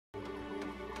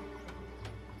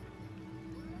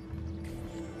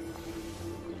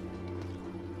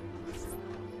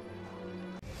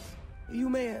You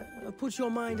may put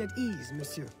your mind at ease,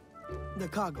 monsieur. The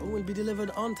cargo will be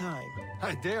delivered on time.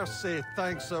 I dare say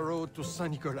thanks are owed to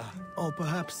Saint Nicolas. Or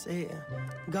perhaps a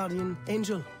guardian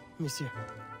angel, monsieur.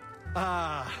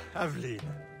 Ah, Aveline.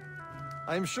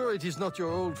 I'm sure it is not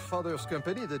your old father's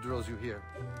company that draws you here.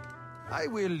 I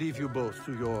will leave you both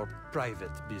to your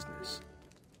private business.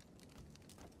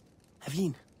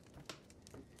 Aveline,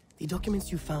 the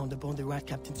documents you found aboard the Rat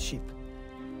Captain's ship.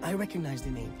 I recognize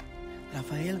the name.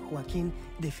 Rafael Joaquin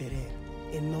de Ferrer,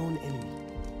 a known enemy.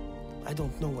 I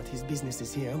don't know what his business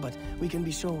is here, but we can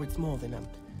be sure it's more than a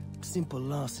simple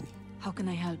larceny. How can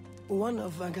I help? One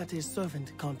of Agate's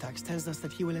servant contacts tells us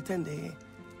that he will attend a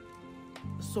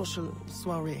social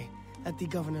soiree at the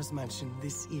governor's mansion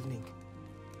this evening.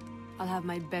 I'll have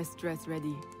my best dress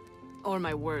ready. Or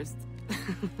my worst.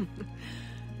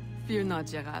 Fear not,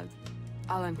 Gerald.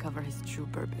 I'll uncover his true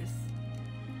purpose.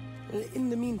 In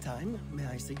the meantime, may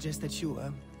I suggest that you,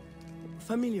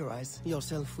 familiarize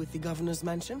yourself with the governor's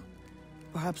mansion?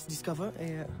 Perhaps discover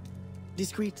a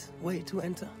discreet way to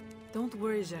enter? Don't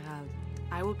worry, Gerald.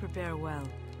 I will prepare well.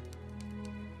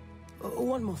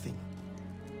 One more thing.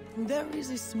 There is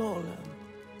a small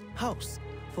house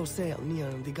for sale near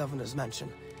the governor's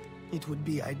mansion. It would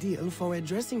be ideal for a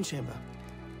dressing chamber.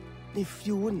 If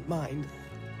you wouldn't mind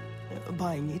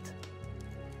buying it.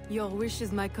 Your wish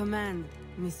is my command,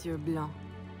 Monsieur Blanc.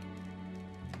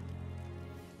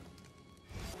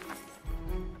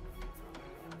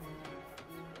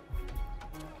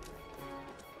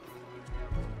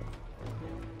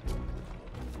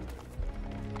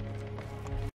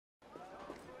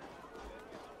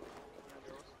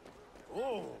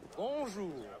 Oh,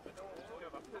 bonjour.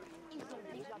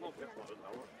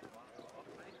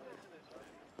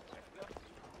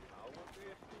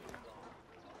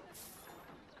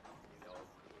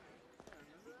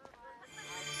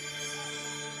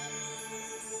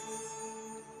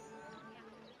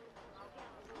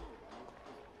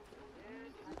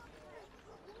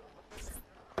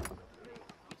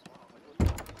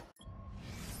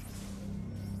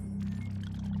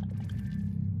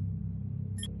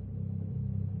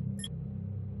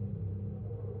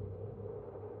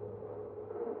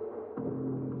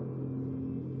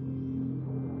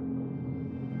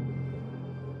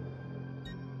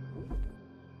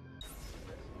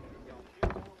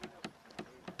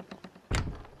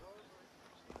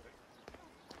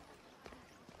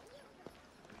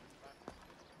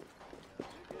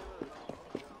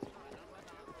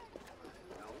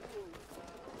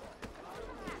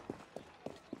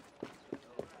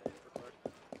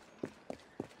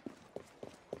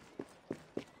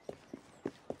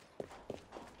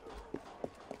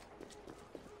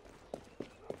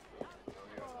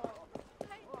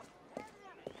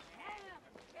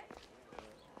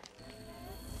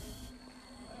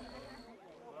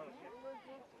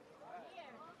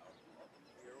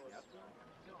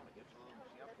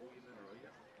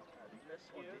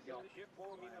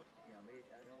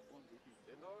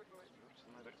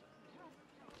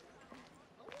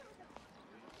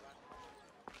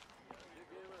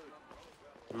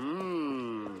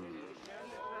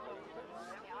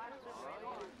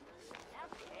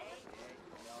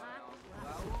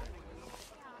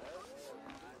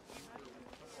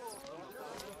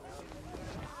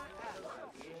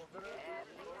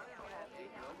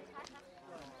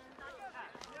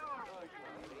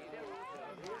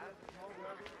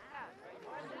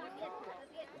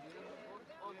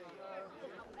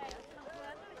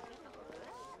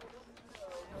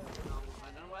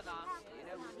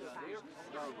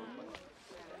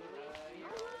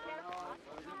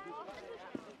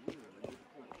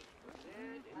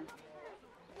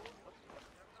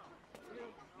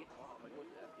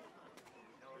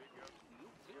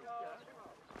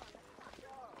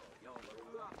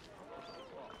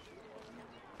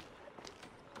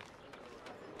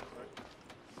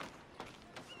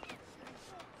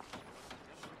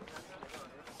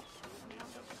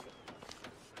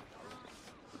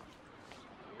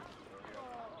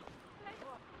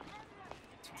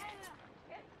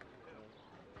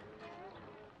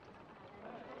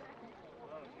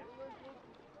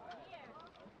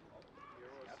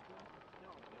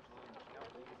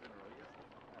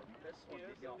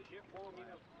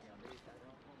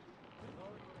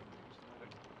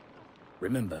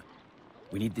 Remember,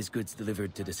 we need these goods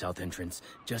delivered to the south entrance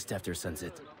just after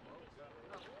sunset.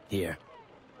 Here,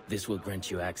 this will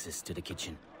grant you access to the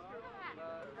kitchen.